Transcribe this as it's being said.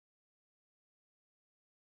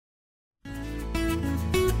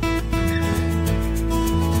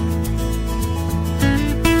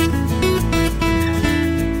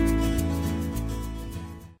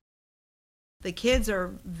the kids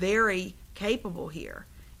are very capable here.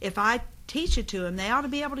 If I teach it to them, they ought to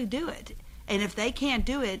be able to do it. And if they can't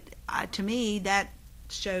do it, to me, that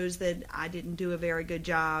shows that I didn't do a very good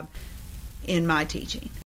job in my teaching.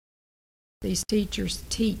 These teachers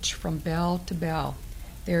teach from bell to bell.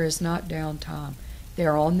 There is not downtime. They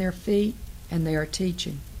are on their feet and they are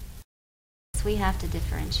teaching. We have to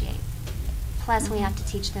differentiate. Plus, we have to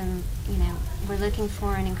teach them, we're looking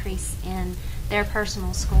for an increase in their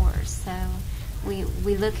personal scores. So we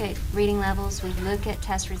look at reading levels, we look at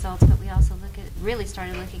test results, but we also really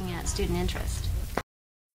started looking at student interest.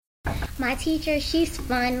 My teacher, she's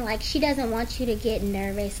fun. Like, she doesn't want you to get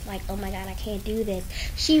nervous, like, oh my God, I can't do this.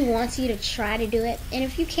 She wants you to try to do it. And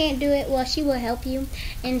if you can't do it, well, she will help you.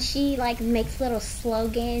 And she, makes little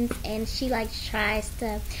slogans, and she, tries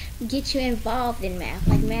to get you involved in math.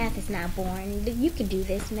 Like, math is not boring. You can do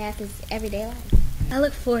this. Math is everyday life. I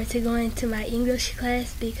look forward to going to my English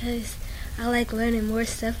class because I like learning more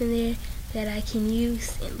stuff in there that I can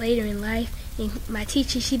use later in life. And my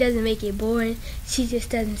teacher, she doesn't make it boring. She just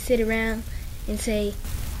doesn't sit around and say,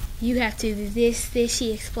 you have to do this.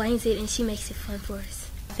 She explains it and she makes it fun for us.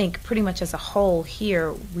 I think pretty much as a whole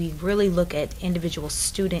here, we really look at individual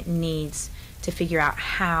student needs to figure out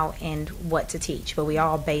how and what to teach, but we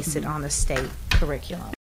all base it on the state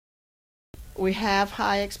curriculum. We have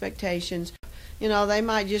high expectations. They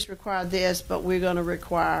might just require this, but we're going to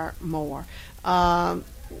require more.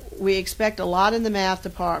 We expect a lot in the math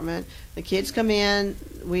department. The kids come in,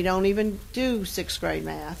 we don't even do 6th grade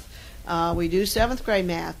math. We do 7th grade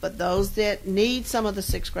math, but those that need some of the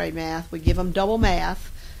 6th grade math, we give them double math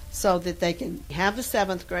so that they can have the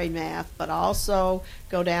 7th grade math, but also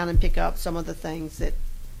go down and pick up some of the things that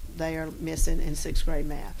they are missing in 6th grade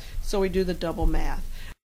math. So we do the double math.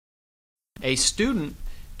 A student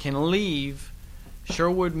can leave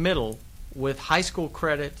Sherwood Middle with high school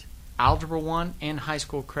credit Algebra 1 and high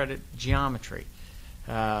school credit geometry,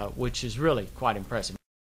 which is really quite impressive.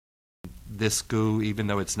 This school, even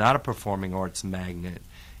though it's not a performing arts magnet,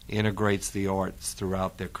 integrates the arts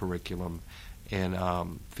throughout their curriculum, and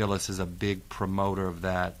Phyllis is a big promoter of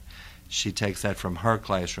that. She takes that from her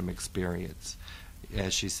classroom experience.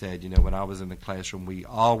 As she said, when I was in the classroom, we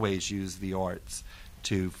always use the arts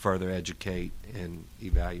to further educate and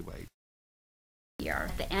evaluate.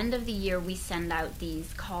 At the end of the year, we send out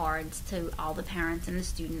these cards to all the parents and the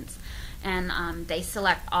students, and they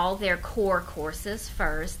select all their core courses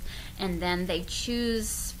first, and then they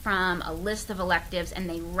choose from a list of electives, and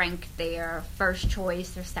they rank their first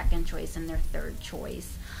choice, their second choice, and their third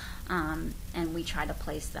choice, and we try to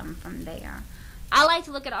place them from there. I like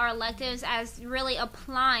to look at our electives as really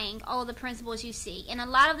applying all of the principles you see. In a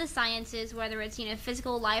lot of the sciences, whether it's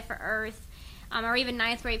physical, life, or earth, or even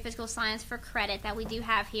 9th grade physical science for credit that we do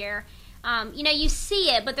have here, you see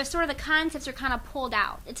it, but the concepts are kind of pulled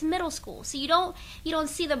out. It's middle school, so you don't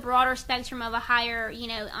see the broader spectrum of a higher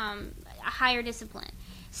discipline.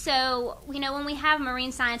 So when we have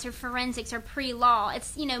marine science or forensics or pre-law,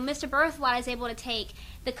 it's Mr. Berthelot is able to take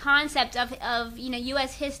the concept of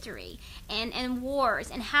U.S. history and wars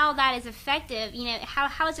and how that is effective. How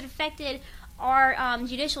has it affected our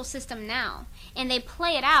judicial system now, and they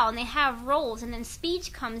play it out, and they have roles, and then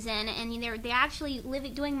speech comes in, and they actually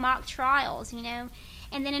doing mock trials, and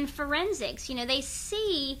then in forensics, they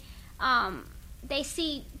see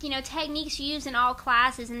techniques used in all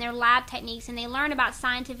classes and their lab techniques, and they learn about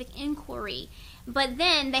scientific inquiry, but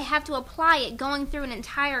then they have to apply it going through an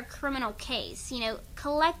entire criminal case,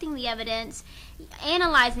 collecting the evidence,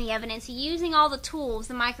 analyzing the evidence, using all the tools,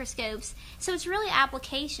 the microscopes. So it's really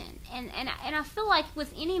application, and I feel like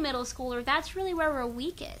with any middle schooler, that's really where we're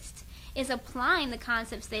weakest, is applying the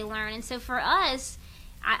concepts they learn. And so for us,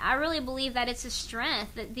 I really believe that it's a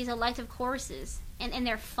strength, that these elective courses, and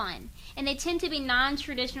they're fun, and they tend to be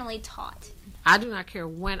non-traditionally taught. I do not care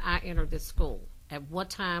when I enter this school, at what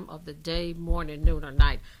time of the day, morning, noon, or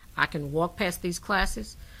night. I can walk past these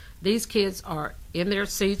classes. These kids are in their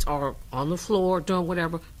seats or on the floor doing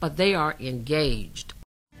whatever, but they are engaged.